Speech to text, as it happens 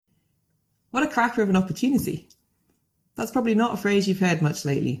What a cracker of an opportunity. That's probably not a phrase you've heard much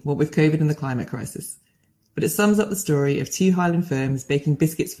lately, what with COVID and the climate crisis. But it sums up the story of two Highland firms baking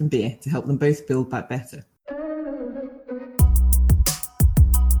biscuits from beer to help them both build back better.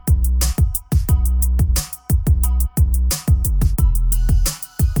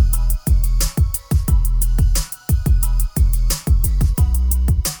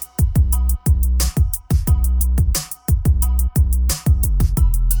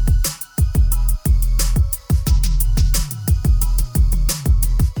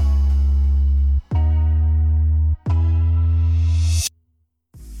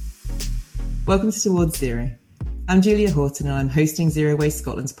 Welcome to Towards Zero. I'm Julia Horton and I'm hosting Zero Waste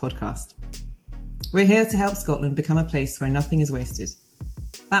Scotland's podcast. We're here to help Scotland become a place where nothing is wasted.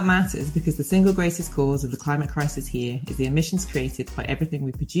 That matters because the single greatest cause of the climate crisis here is the emissions created by everything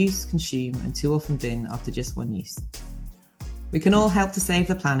we produce, consume and too often bin after just one use. We can all help to save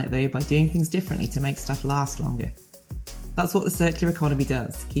the planet though by doing things differently to make stuff last longer. That's what the circular economy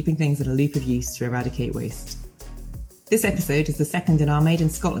does, keeping things in a loop of use to eradicate waste. This episode is the second in our Made in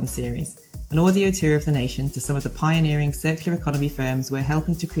Scotland series, an audio tour of the nation to some of the pioneering circular economy firms we're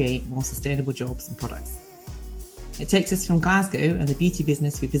helping to create more sustainable jobs and products. It takes us from Glasgow and the beauty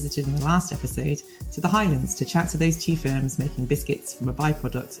business we visited in the last episode to the Highlands to chat to those two firms making biscuits from a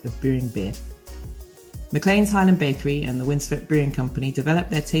byproduct of brewing beer. Maclean's Highland Bakery and the Winsford Brewing Company developed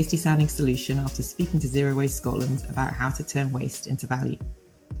their tasty sounding solution after speaking to Zero Waste Scotland about how to turn waste into value.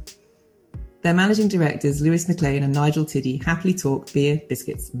 Their managing directors, Lewis Maclean and Nigel Tiddy, happily talk beer,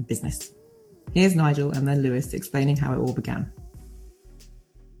 biscuits and business. Here's Nigel and then Lewis explaining how it all began.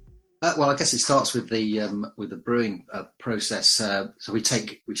 Well, I guess it starts with the brewing process. So we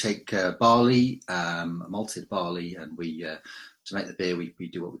take barley, malted barley, and we to make the beer we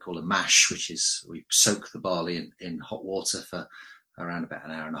do what we call a mash, which is we soak the barley in hot water for around about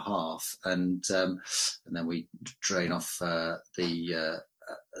an hour and a half, and then we drain off the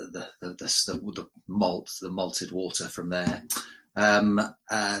malted water from there. To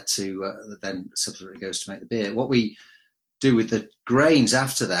then subsequently goes to make the beer. What we do with the grains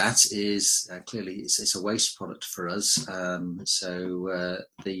after that is clearly it's a waste product for us.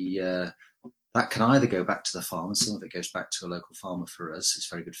 That can either go back to the farmer, some of it goes back to a local farmer for us. It's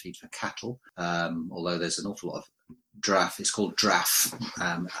very good feed for cattle, although there's an awful lot of draff. It's called draff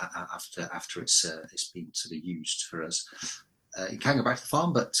after it's been sort of used for us. It can go back to the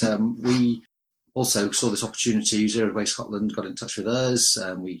farm, but we also saw this opportunity. Zero Waste Scotland got in touch with us.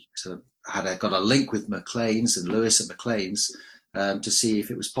 We sort of got a link with Maclean's and Lewis at Maclean's to see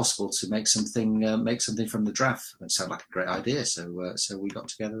if it was possible to make something from the draff. It sounded like a great idea, so we got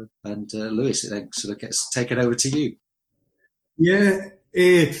together. And Lewis, it then sort of gets taken over to you. Yeah,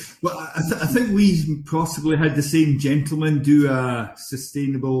 well, I think we possibly had the same gentleman do a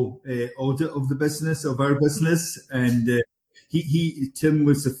sustainable audit of our business, and Tim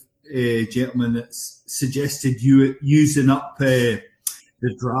was the gentleman that suggested using up the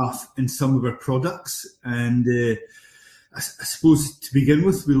draff in some of our products, and I suppose to begin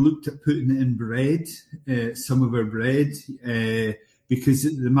with we looked at putting it in bread, some of our bread, because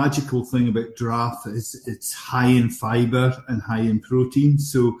the magical thing about draff is it's high in fibre and high in protein,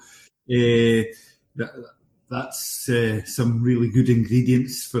 so that's some really good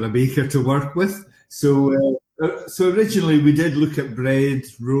ingredients for a baker to work with. So originally we did look at bread,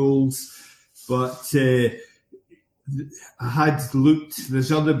 rolls, but I had looked,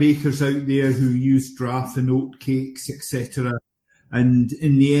 there's other bakers out there who use draff in oat cakes, etc. And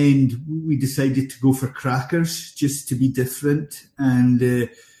in the end, we decided to go for crackers just to be different. And the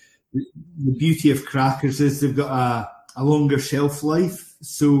beauty of crackers is they've got a longer shelf life.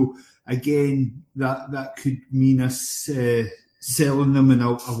 So again, that could mean us selling them in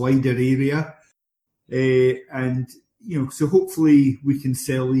a wider area. And, so hopefully we can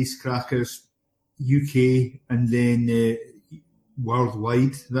sell these crackers UK and then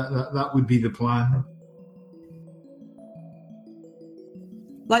worldwide. That would be the plan.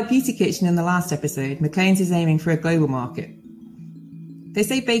 Like Beauty Kitchen in the last episode, Maclean's is aiming for a global market. They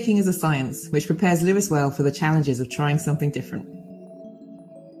say baking is a science, which prepares Lewis well for the challenges of trying something different.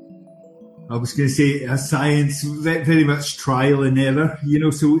 I was going to say a science, very much trial and error.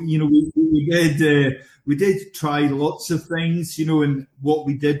 We did try lots of things, and what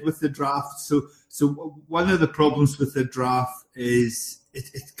we did with the draft. So one of the problems with the draft is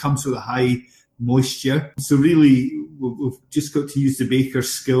it comes with a high moisture. So really, we've just got to use the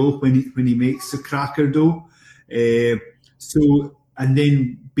baker's skill when he makes the cracker dough. And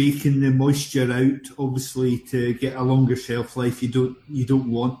then baking the moisture out, obviously, to get a longer shelf life. You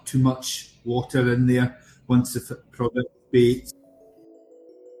don't want too much water in there once the product bakes.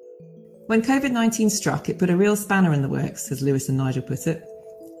 When COVID-19 struck, it put a real spanner in the works, as Lewis and Nigel put it.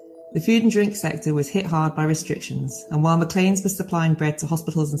 The food and drink sector was hit hard by restrictions, and while Maclean's was supplying bread to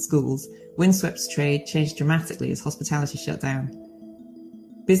hospitals and schools, Windswep's trade changed dramatically as hospitality shut down.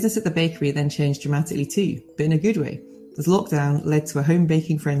 Business at the bakery then changed dramatically too, but in a good way, as lockdown led to a home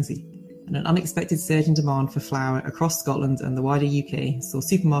baking frenzy, and an unexpected surge in demand for flour across Scotland and the wider UK saw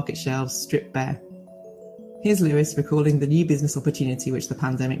supermarket shelves stripped bare. Here's Lewis recalling the new business opportunity which the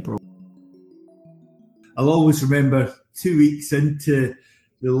pandemic brought. I'll always remember 2 weeks into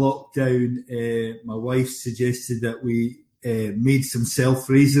the lockdown, my wife suggested that we made some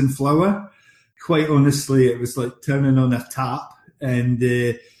self-raising flour. Quite honestly, it was like turning on a tap, and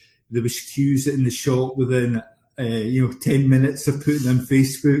there was queues in the shop within 10 minutes of putting on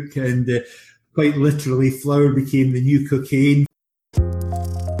Facebook, and quite literally flour became the new cocaine.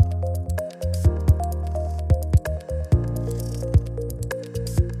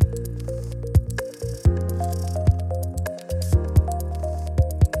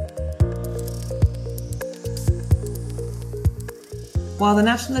 While the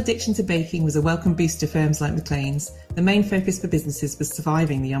national addiction to baking was a welcome boost to firms like Maclean's, the main focus for businesses was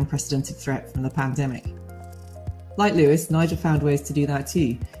surviving the unprecedented threat from the pandemic. Like Lewis, Nigel found ways to do that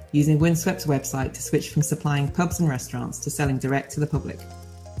too, using Windswep's website to switch from supplying pubs and restaurants to selling direct to the public.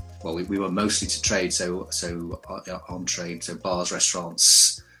 Well, we were mostly to trade, so on trade, so bars,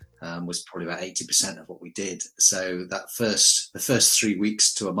 restaurants was probably about 80% of what we did. So the first 3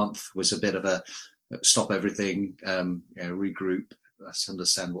 weeks to a month was a bit of a stop everything, regroup. Let's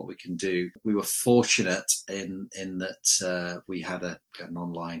understand what we can do. We were fortunate in that we had an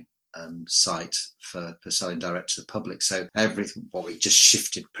online site for selling direct to the public. So we just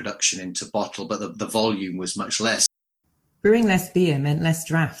shifted production into bottle, but the volume was much less. Brewing less beer meant less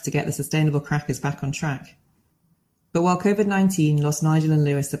draft to get the sustainable crackers back on track. But while COVID-19 lost Nigel and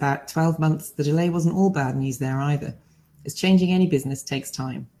Lewis about 12 months, the delay wasn't all bad news there either, as changing any business takes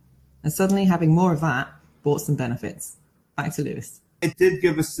time. And suddenly having more of that brought some benefits. Back to Lewis. It did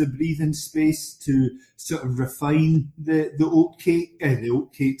give us the breathing space to sort of refine the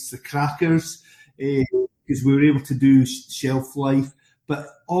oatcakes, the crackers, because we were able to do shelf life. But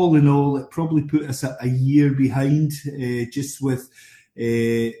all in all, it probably put us a year behind, just with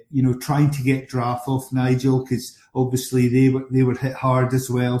trying to get draft off Nigel, because obviously they were hit hard as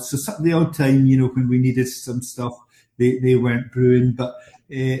well. So the odd time, when we needed some stuff, they weren't brewing. But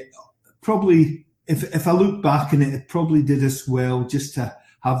probably. If I look back on it, it probably did us well just to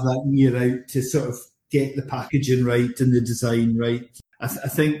have that year out to sort of get the packaging right and the design right. I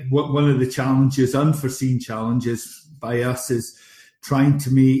think one of the unforeseen challenges by us is trying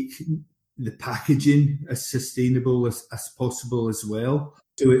to make the packaging as sustainable as possible as well.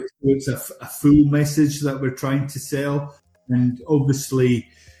 So it's a full message that we're trying to sell. And obviously,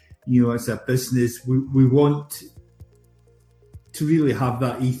 as a business, we want to really have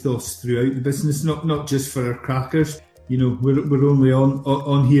that ethos throughout the business, not just for our crackers. We're only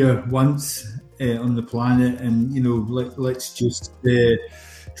on here once on the planet, and let's just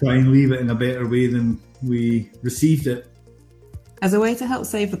try and leave it in a better way than we received it. As a way to help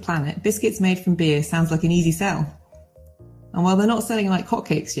save the planet, biscuits made from beer sounds like an easy sell. And while they're not selling like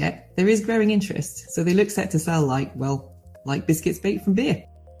hotcakes yet, there is growing interest, so they look set to sell like biscuits baked from beer.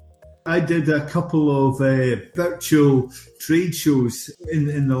 I did a couple of virtual trade shows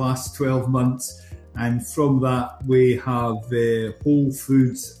in the last 12 months, and from that we have Whole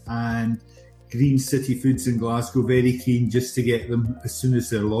Foods and Green City Foods in Glasgow very keen just to get them as soon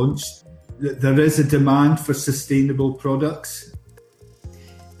as they're launched. There is a demand for sustainable products.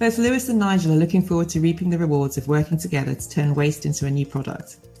 Both Lewis and Nigel are looking forward to reaping the rewards of working together to turn waste into a new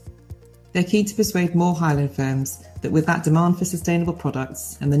product. They're keen to persuade more Highland firms that with that demand for sustainable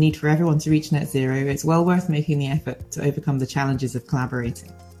products and the need for everyone to reach net zero, it's well worth making the effort to overcome the challenges of collaborating.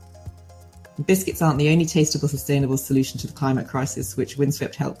 Biscuits aren't the only tasteable sustainable solution to the climate crisis which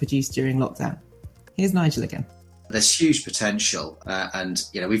Windswept helped produce during lockdown. Here's Nigel again. There's huge potential, and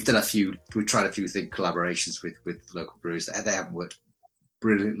we've tried a few collaborations with local breweries. They haven't worked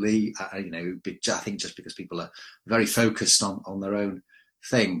brilliantly, I think just because people are very focused on their own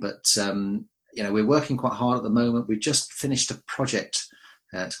thing, but we're working quite hard at the moment. We've just finished a project.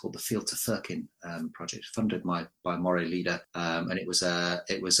 It's called the Field to Firkin project, funded by Moray Leader, and it was a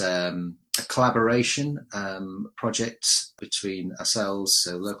collaboration project between ourselves,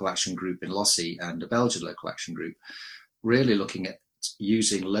 so Local Action Group in Lossy, and a Belgian local action group, really looking at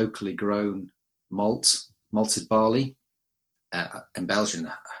using locally grown malted barley. In Belgium,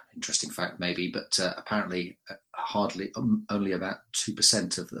 interesting fact maybe, but apparently only about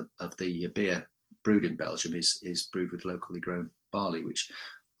 2% of the beer brewed in Belgium is brewed with locally grown barley, which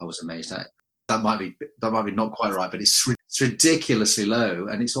I was amazed at. That might be not quite right, but it's ridiculously low,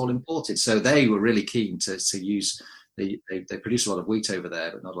 and it's all imported. So they were really keen to use. They produce a lot of wheat over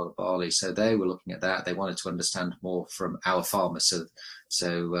there, but not a lot of barley. So they were looking at that. They wanted to understand more from our farmers.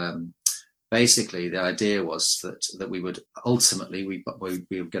 So basically, the idea was that we would ultimately we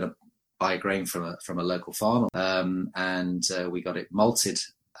were going to buy grain from a local farmer, and we got it malted.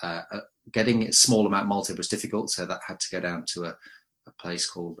 Getting a small amount malted was difficult, so that had to go down to a place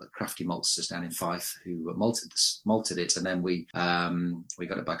called Crafty Maltsters down in Fife, who malted it, and then we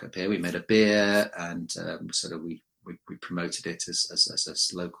got it back up here. We made a beer, and sort of we promoted it as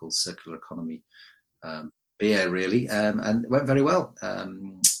a local circular economy beer, really, and it went very well.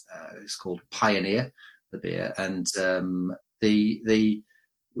 It's called Pioneer, the beer, and we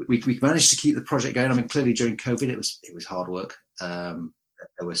managed to keep the project going. I mean, clearly during COVID, it was hard work.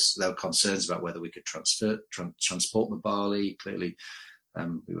 There were concerns about whether we could transport the barley. Clearly,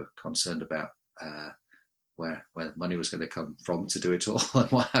 we were concerned about where the money was going to come from to do it all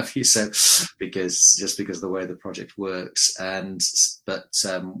and what have you. So, because of the way the project works, but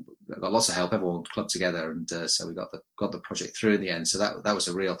got lots of help. Everyone clubbed together, and so we got the project through in the end. So that was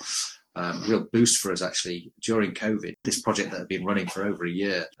a real boost for us, actually, during COVID. This project that had been running for over a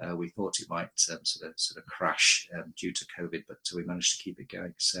year, we thought it might sort of crash due to COVID, but we managed to keep it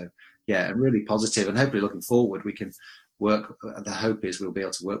going. So yeah, and really positive, and hopefully looking forward, we can work. The hope is we'll be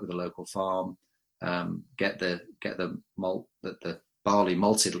able to work with a local farm, get the barley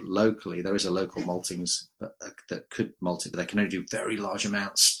malted locally. There is a local maltings that could malt it, but they can only do very large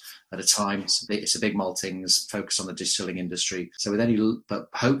amounts at a time. It's a big maltings, focus on the distilling industry. So but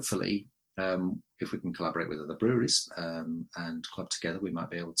hopefully, if we can collaborate with other breweries and club together, we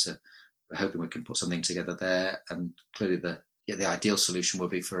might be able to. We're hoping we can put something together there. And clearly, the ideal solution would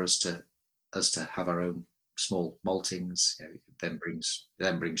be for us to have our own small maltings. Then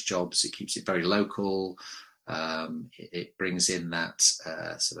brings jobs. It keeps it very local. It brings in that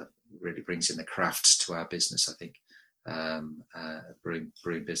sort of really brings in the craft to our business, I think.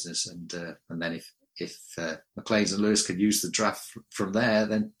 Brewing business, and then if Maclean's and Lewis could use the draft from there,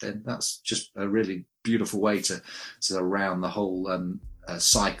 then that's just a really beautiful way to round the whole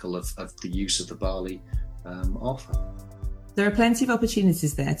cycle of the use of the barley offer. There are plenty of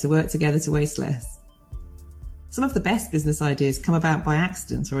opportunities there to work together to waste less. Some of the best business ideas come about by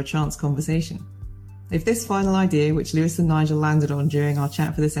accident or a chance conversation. If this final idea, which Lewis and Nigel landed on during our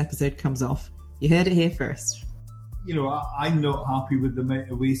chat for this episode, comes off, you heard it here first. I'm not happy with the amount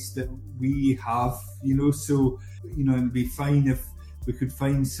of waste that we have, so, it'd be fine if we could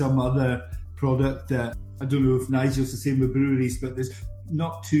find some other product that, I don't know if Nigel's the same with breweries, but there's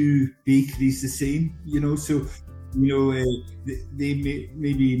not two bakeries the same, so, they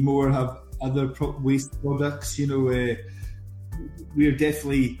maybe more have other waste products, we're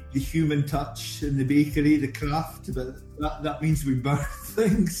definitely the human touch in the bakery, the craft, but that means we burn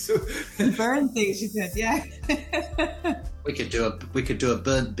things. So burn things, you said, yeah. We could do a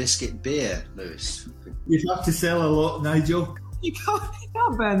burnt biscuit beer, Lewis. You'd have to sell a lot, Nigel. You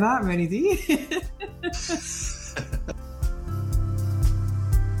can't burn that many, do you?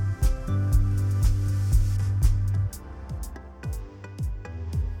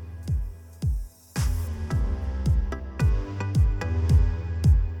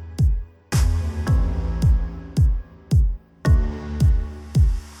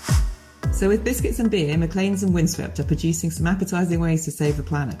 So with biscuits and beer, Maclean's and Windswept are producing some appetising ways to save the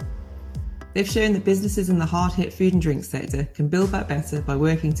planet. They've shown that businesses in the hard-hit food and drink sector can build back better by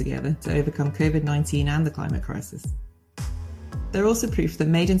working together to overcome COVID-19 and the climate crisis. They're also proof that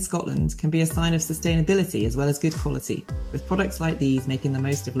made in Scotland can be a sign of sustainability as well as good quality, with products like these making the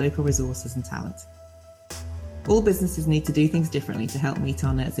most of local resources and talent. All businesses need to do things differently to help meet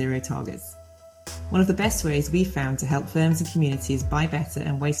our net zero targets. One of the best ways we've found to help firms and communities buy better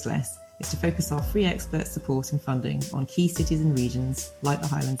and waste less is to focus our free expert support and funding on key cities and regions like the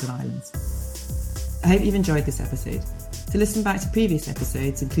Highlands and Islands. I hope you've enjoyed this episode. To listen back to previous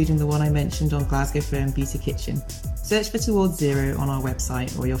episodes, including the one I mentioned on Glasgow firm Beauty Kitchen, search for Towards Zero on our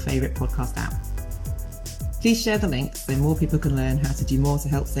website or your favourite podcast app. Please share the link so more people can learn how to do more to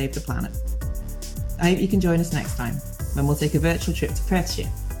help save the planet. I hope you can join us next time, when we'll take a virtual trip to Perthshire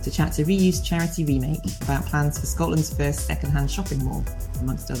to chat to Reuse Charity Remake about plans for Scotland's first second-hand shopping mall,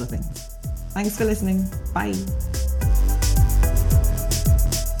 amongst other things. Thanks for listening. Bye.